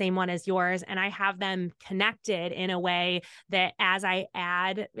that's the same one as yours. And I have them connected in a way that as I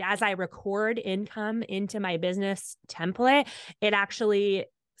record income into my business template, it actually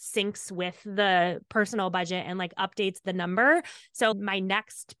syncs with the personal budget and like updates the number. So my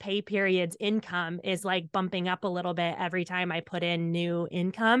next pay period's income is like bumping up a little bit every time I put in new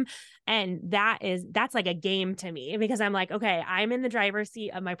income. And that's like a game to me because I'm like, okay, I'm in the driver's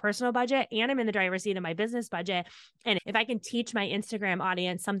seat of my personal budget and I'm in the driver's seat of my business budget. And if I can teach my Instagram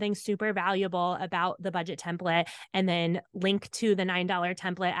audience something super valuable about the budget template and then link to the $9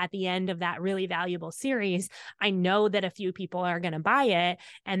 template at the end of that really valuable series, I know that a few people are going to buy it.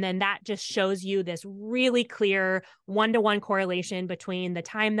 And then that just shows you this really clear one-to-one correlation between the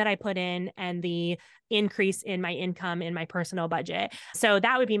time that I put in and the increase in my income in my personal budget. So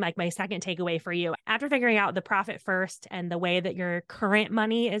that would be like my second takeaway for you. After figuring out the profit first and the way that your current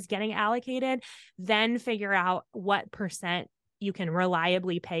money is getting allocated, then figure out what percent you can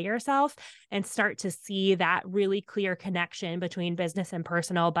reliably pay yourself and start to see that really clear connection between business and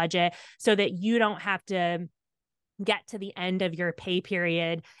personal budget so that you don't have to get to the end of your pay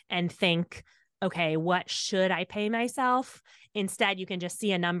period and think, okay, what should I pay myself? Instead, you can just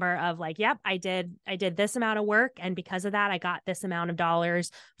see a number of like, yep, I did this amount of work. And because of that, I got this amount of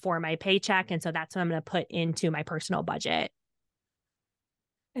dollars for my paycheck. And so that's what I'm going to put into my personal budget.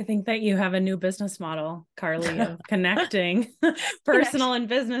 I think that you have a new business model, Carly, of connecting personal Connection. and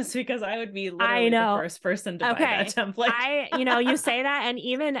business, because I would be I literally the know. first person to buy that Okay. template. You say that. And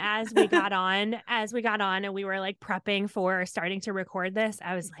even as we got on and we were like prepping for starting to record this,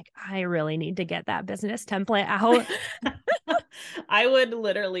 I was like, I really need to get that business template out. I would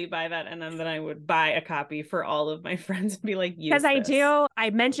literally buy that, and then I would buy a copy for all of my friends and be like, Because use this. I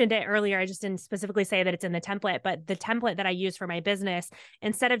mentioned it earlier. I just didn't specifically say that it's in the template, but the template that I use for my business,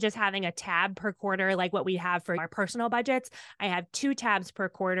 instead of just having a tab per quarter, like what we have for our personal budgets, I have two tabs per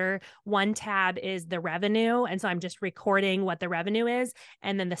quarter. One tab is the revenue. And so I'm just recording what the revenue is.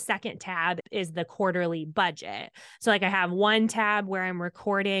 And then the second tab is the quarterly budget. So, like, I have one tab where I'm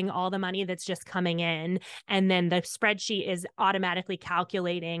recording all the money that's just coming in. And then the spreadsheet is automatically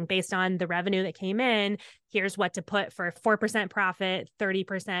calculating based on the revenue that came in. Here's what to put for 4% profit,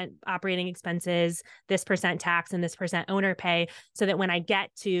 30% operating expenses, this percent tax, and this percent owner pay. So that when I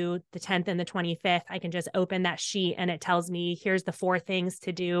get to the 10th and the 25th, I can just open that sheet and it tells me, here's the 4 things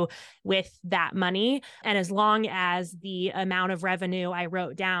to do with that money. And as long as the amount of revenue I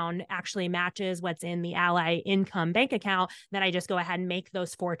wrote down actually matches what's in the Ally income bank account, then I just go ahead and make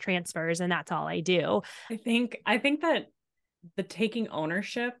those 4 transfers. And that's all I do. I think that the taking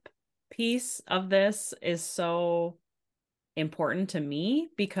ownership piece of this is so important to me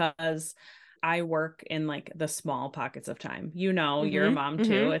because I work in like the small pockets of time. You know, you're a mom too.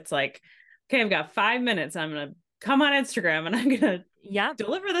 Mm-hmm. It's like, okay, I've got 5 minutes. I'm going to come on Instagram and I'm going to Yep.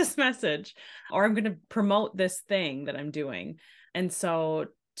 deliver this message, or I'm going to promote this thing that I'm doing. And so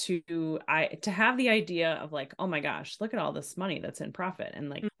to have the idea of like, oh my gosh, look at all this money that's in profit, and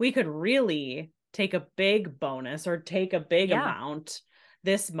like we could really take a big bonus or take a big Yeah. amount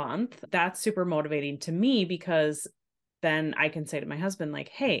this month. That's super motivating to me, because then I can say to my husband, like,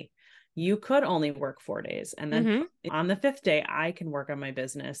 hey, you could only work 4 days. And then Mm-hmm. on the 5th day, I can work on my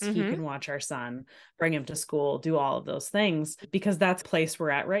business. He Mm-hmm. can watch our son, bring him to school, do all of those things, because that's the place we're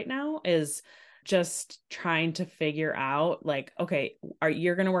at right now, is just trying to figure out like, okay,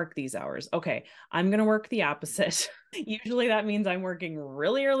 you're going to work these hours. Okay, I'm going to work the opposite. Usually that means I'm working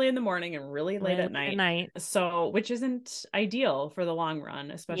really early in the morning and really late Really at late at night. night. So, which isn't ideal for the long run,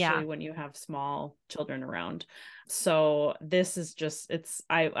 Yeah. especially when you have small children around. So this is just,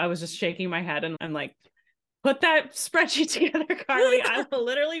 I was just shaking my head and I'm like, put that spreadsheet together, Carly. I will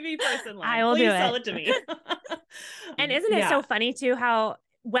literally be first in I line. will do Please sell it. it to me. And isn't it so Yeah. funny too how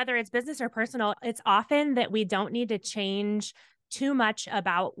whether it's business or personal, it's often that we don't need to change too much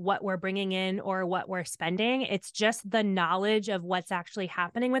about what we're bringing in or what we're spending. It's just the knowledge of what's actually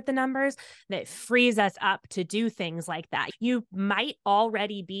happening with the numbers that frees us up to do things like that. You might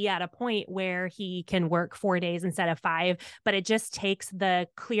already be at a point where he can work 4 days instead of 5, but it just takes the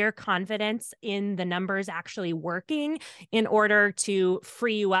clear confidence in the numbers actually working in order to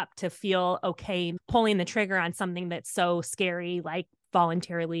free you up to feel okay pulling the trigger on something that's so scary, like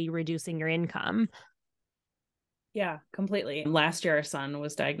voluntarily reducing your income. Yeah, completely. Last year, our son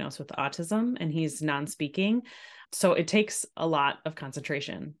was diagnosed with autism and he's non speaking. So it takes a lot of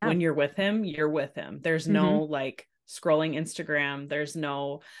concentration. Yeah. When you're with him, you're with him. There's Mm-hmm. no like scrolling Instagram. There's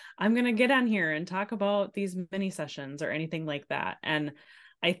no, I'm going to get on here and talk about these mini sessions or anything like that. And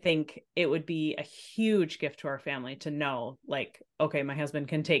I think it would be a huge gift to our family to know, like, okay, my husband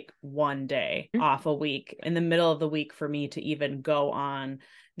can take 1 day off a week in the middle of the week for me to even go on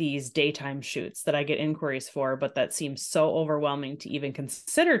these daytime shoots that I get inquiries for, but that seems so overwhelming to even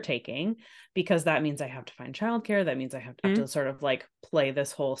consider taking, because that means I have to find childcare. That means I have to sort of like play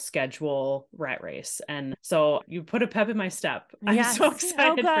this whole schedule rat race. And so you put a pep in my step. I'm so Yes. Oh,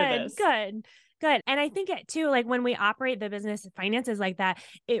 excited for good. this. Good. Good. And I think it too, like when we operate the business finances like that,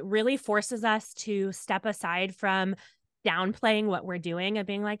 it really forces us to step aside from downplaying what we're doing and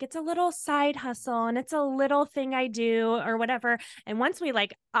being like, it's a little side hustle and it's a little thing I do or whatever. And once we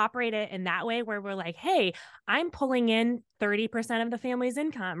like operate it in that way, where we're like, hey, I'm pulling in 30% of the family's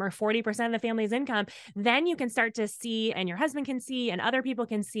income or 40% of the family's income, then you can start to see, and your husband can see, and other people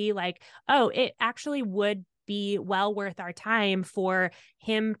can see, like, oh, it actually would be well worth our time for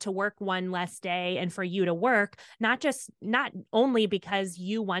him to work one less day and for you to work, not only because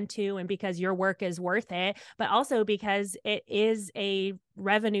you want to and because your work is worth it, but also because it is a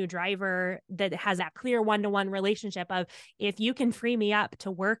revenue driver that has that clear one-to-one relationship of, if you can free me up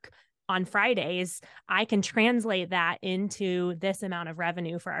to work on Fridays, I can translate that into this amount of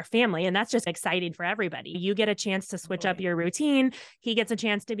revenue for our family. And that's just exciting for everybody. You get a chance to switch up your routine. He gets a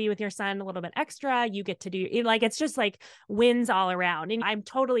chance to be with your son a little bit extra. You get to do like, it's just like wins all around. And I'm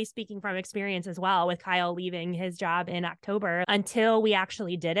totally speaking from experience as well with Kyle leaving his job in October. Until we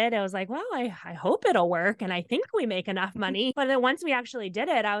actually did it, I was like, well, I hope it'll work. And I think we make enough money. But then once we actually did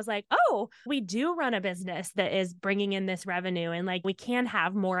it, I was like, oh, we do run a business that is bringing in this revenue. And like, we can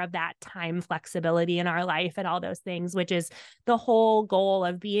have more of that time flexibility in our life and all those things, which is the whole goal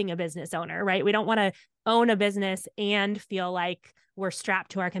of being a business owner, right? We don't want to own a business and feel like we're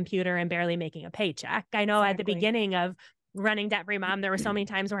strapped to our computer and barely making a paycheck. I know at the beginning of running Debt Free Mom, there were so many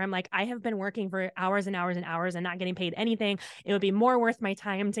times where I'm like, I have been working for hours and hours and hours and not getting paid anything. It would be more worth my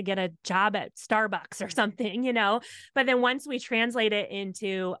time to get a job at Starbucks or something, you know? But then once we translate it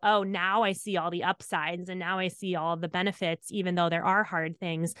into, oh, now I see all the upsides and now I see all the benefits, even though there are hard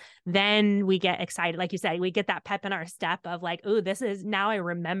things, then we get excited. Like you said, we get that pep in our step of like, oh, this is now I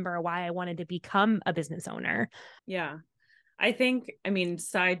remember why I wanted to become a business owner. Yeah. I think, I mean,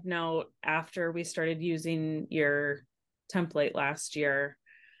 side note, after we started using your template last year,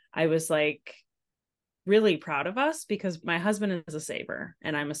 I was like really proud of us because my husband is a saver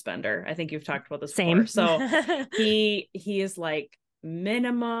and I'm a spender. I think you've talked about this before. So he is like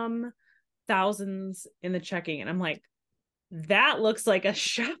minimum thousands in the checking. And I'm like, that looks like a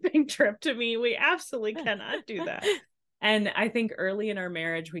shopping trip to me. We absolutely cannot do that. And I think early in our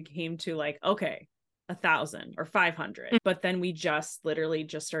marriage, we came to like, okay, 1,000 or 500, but then we just literally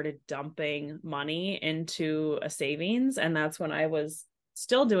just started dumping money into a savings. And that's when I was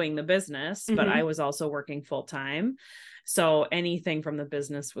still doing the business, but I was also working full time. So anything from the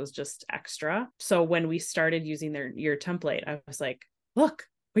business was just extra. So when we started using your template, I was like, look,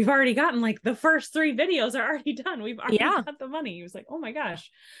 we've already gotten like the first 3 videos are already done. We've already got the money. He was like, oh my gosh.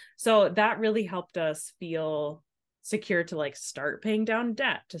 So that really helped us feel secure to like start paying down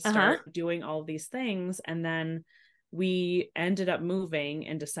debt, to start doing all these things. And then we ended up moving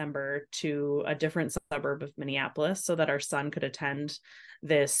in December to a different suburb of Minneapolis so that our son could attend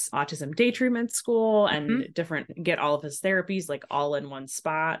this autism day treatment school and get all of his therapies like all in one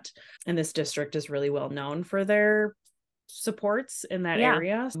spot. And this district is really well known for their supports in that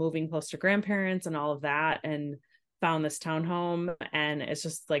area, moving close to grandparents and all of that. And found this townhome, and it's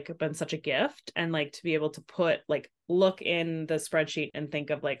just like been such a gift. And like to be able to put like look in the spreadsheet and think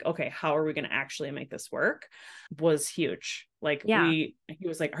of like, okay, how are we going to actually make this work was huge. Like he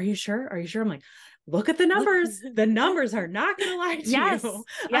was like, are you sure? I'm like, look at the numbers. The numbers are not going to lie to you.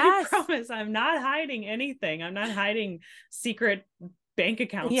 I promise I'm not hiding anything. I'm not hiding secret bank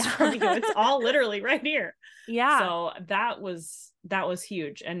accounts from you. It's all literally right here. So that was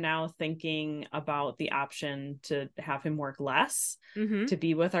huge. And now thinking about the option to have him work less, to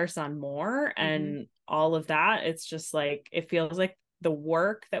be with our son more, and all of that, it's just like, it feels like the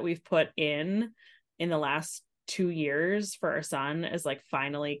work that we've put in the last 2 years for our son is like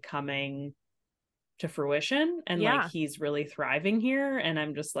finally coming to fruition, and like he's really thriving here. And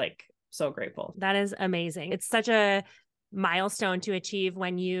I'm just like so grateful. That is amazing. It's such a milestone to achieve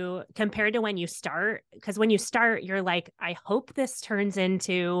when you compared to when you start, because when you start, you're like, I hope this turns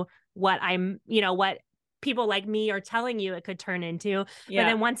into what what people like me are telling you it could turn into. But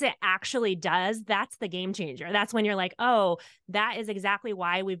then once it actually does, that's the game changer. That's when you're like, oh, that is exactly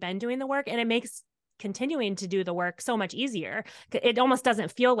why we've been doing the work. And it makes continuing to do the work so much easier. It almost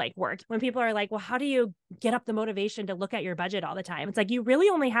doesn't feel like work. When people are like, well, how do you get up the motivation to look at your budget all the time? It's like, you really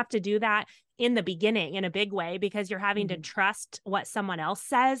only have to do that in the beginning in a big way, because you're having to trust what someone else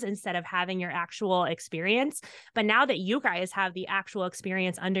says instead of having your actual experience. But now that you guys have the actual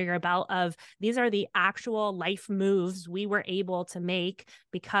experience under your belt of these are the actual life moves we were able to make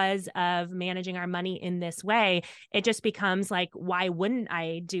because of managing our money in this way, it just becomes like, why wouldn't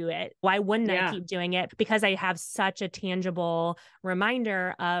I do it? Why wouldn't I keep doing it? Because I have such a tangible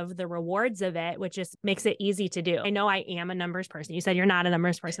reminder of the rewards of it, which just makes it easy to do. I know I am a numbers person. You said you're not a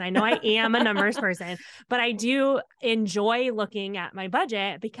numbers person. I know I am a numbers person, but I do enjoy looking at my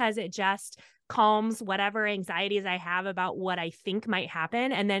budget because it just calms whatever anxieties I have about what I think might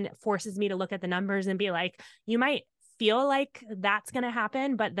happen, and then forces me to look at the numbers and be like, you might feel like that's going to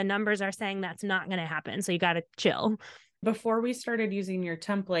happen, but the numbers are saying that's not going to happen. So you got to chill. Before we started using your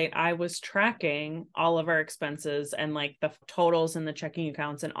template, I was tracking all of our expenses and like the totals and the checking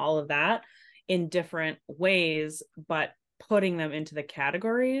accounts and all of that in different ways, but putting them into the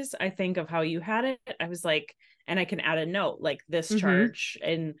categories, I think of how you had it. I was like, and I can add a note like this charge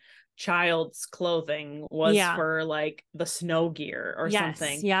in child's clothing was Yeah. for like the snow gear or Yes.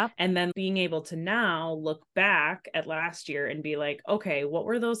 something. Yep. And then being able to now look back at last year and be like, okay, what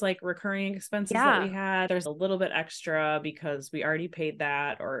were those like recurring expenses that we Yeah. had? There's a little bit extra because we already paid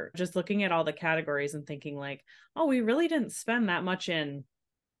that, or just looking at all the categories and thinking like, oh, we really didn't spend that much in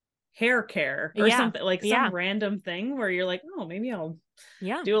hair care or Yeah. something, like some Yeah. random thing where you're like, oh, maybe I'll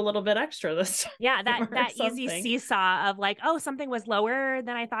Yeah. do a little bit extra this Yeah, time or that easy something. seesaw of like, oh, something was lower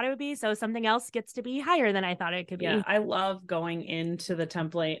than I thought it would be, so something else gets to be higher than I thought it could Yeah, be. I love going into the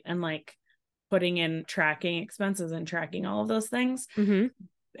template and like putting in tracking expenses and tracking all of those things. Mm-hmm.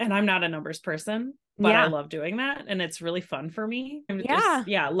 And I'm not a numbers person, but I Yeah. love doing that. And it's really fun for me. I'm just, Yeah.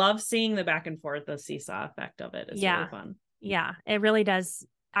 yeah, love seeing the back and forth, the seesaw effect of it is really Yeah. fun. Yeah. It really does.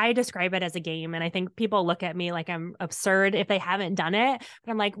 I describe it as a game, and I think people look at me like I'm absurd if they haven't done it.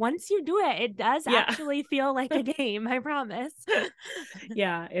 But I'm like, once you do it, it does Yeah. actually feel like a game. I promise.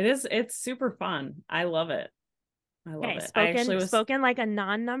 Yeah, it is. It's super fun. I love it. I love Okay, it. I actually was spoken like a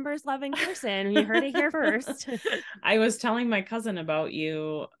non-numbers loving person. You heard it here first. I was telling my cousin about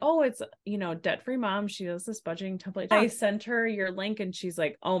you. Oh, it's, debt-free mom. She does this budgeting template. I sent her your link and she's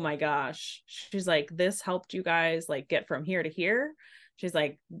like, oh my gosh. She's like, this helped you guys like get from here to here. She's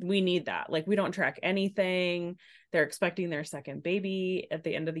like, we need that. Like, we don't track anything. They're expecting their second baby at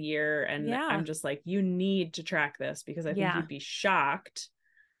the end of the year. And Yeah. I'm just like, you need to track this because I think Yeah. you'd be shocked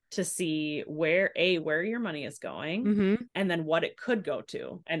to see where your money is going Mm-hmm. and then what it could go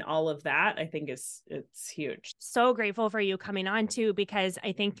to, and all of that I think it's huge. So grateful for you coming on too, because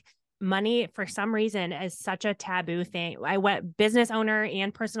I think money for some reason is such a taboo thing. I went business owner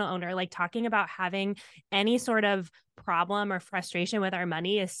and personal owner, like talking about having any sort of problem or frustration with our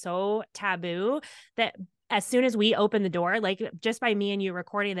money is so taboo that as soon as we open the door, like just by me and you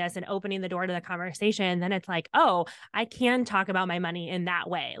recording this and opening the door to the conversation, then it's like, oh, I can talk about my money in that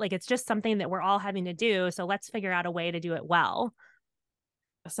way. Like it's just something that we're all having to do. So let's figure out a way to do it well.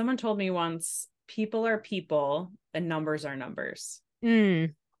 Someone told me once, people are people and numbers are numbers.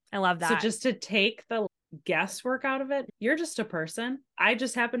 I love that. So just to take the guesswork out of it, you're just a person. I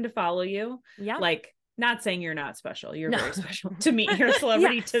just happen to follow you. Yeah. Like, not saying you're not special. You're very special to me. You're a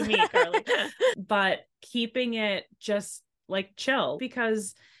celebrity to me, Carly. But keeping it just like chill,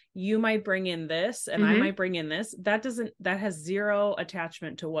 because you might bring in this and I might bring in this. That has zero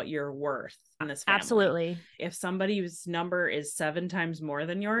attachment to what you're worth in this family. Absolutely. If somebody's number is 7 times more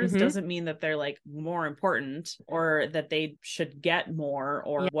than yours, doesn't mean that they're like more important or that they should get more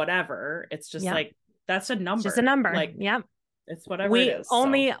or whatever. It's just like, that's a number. It's just a number. Like, yep. It's whatever it is.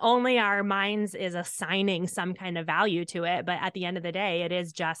 Only our minds is assigning some kind of value to it. But at the end of the day, it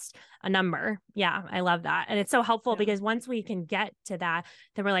is just a number. Yeah, I love that. And it's so helpful because once we can get to that,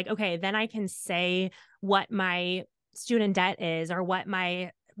 then we're like, okay, then I can say what my student debt is or what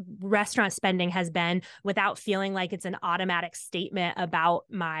my restaurant spending has been without feeling like it's an automatic statement about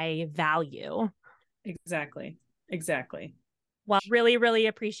my value. Exactly. Well, really, really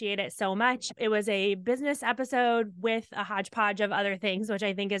appreciate it so much. It was a business episode with a hodgepodge of other things, which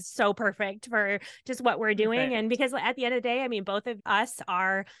I think is so perfect for just what we're doing. Perfect. And because at the end of the day, I mean, both of us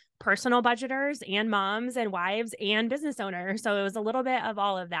are personal budgeters and moms and wives and business owners. So it was a little bit of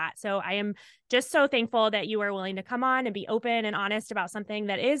all of that. So I am just so thankful that you are willing to come on and be open and honest about something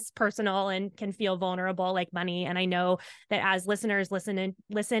that is personal and can feel vulnerable like money. And I know that as listeners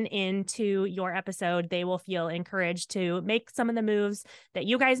listen into your episode, they will feel encouraged to make some of the moves that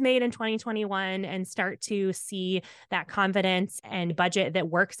you guys made in 2021 and start to see that confidence and budget that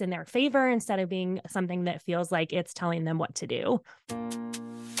works in their favor instead of being something that feels like it's telling them what to do.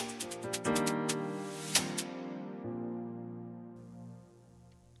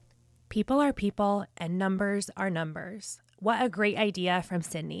 People are people and numbers are numbers. What a great idea from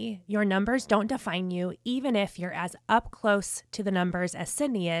Sydnee. Your numbers don't define you, even if you're as up close to the numbers as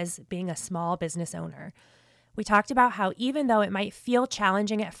Sydnee is being a small business owner. We talked about how even though it might feel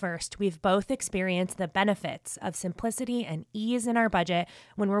challenging at first, we've both experienced the benefits of simplicity and ease in our budget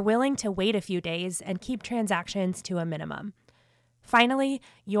when we're willing to wait a few days and keep transactions to a minimum. Finally,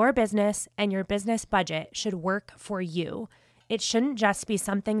 your business and your business budget should work for you. It shouldn't just be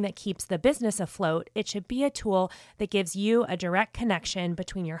something that keeps the business afloat. It should be a tool that gives you a direct connection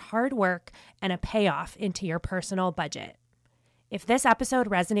between your hard work and a payoff into your personal budget. If this episode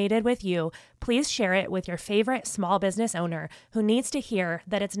resonated with you, please share it with your favorite small business owner who needs to hear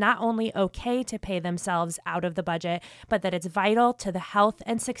that it's not only okay to pay themselves out of the budget, but that it's vital to the health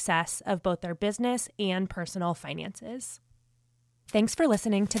and success of both their business and personal finances. Thanks for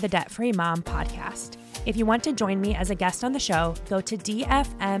listening to the Debt Free Mom podcast. If you want to join me as a guest on the show, go to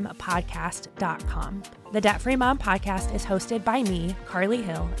dfmpodcast.com. The Debt Free Mom podcast is hosted by me, Carly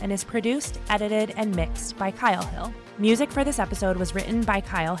Hill, and is produced, edited, and mixed by Kyle Hill. Music for this episode was written by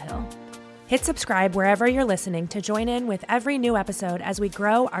Kyle Hill. Hit subscribe wherever you're listening to join in with every new episode as we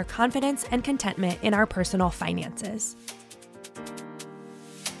grow our confidence and contentment in our personal finances.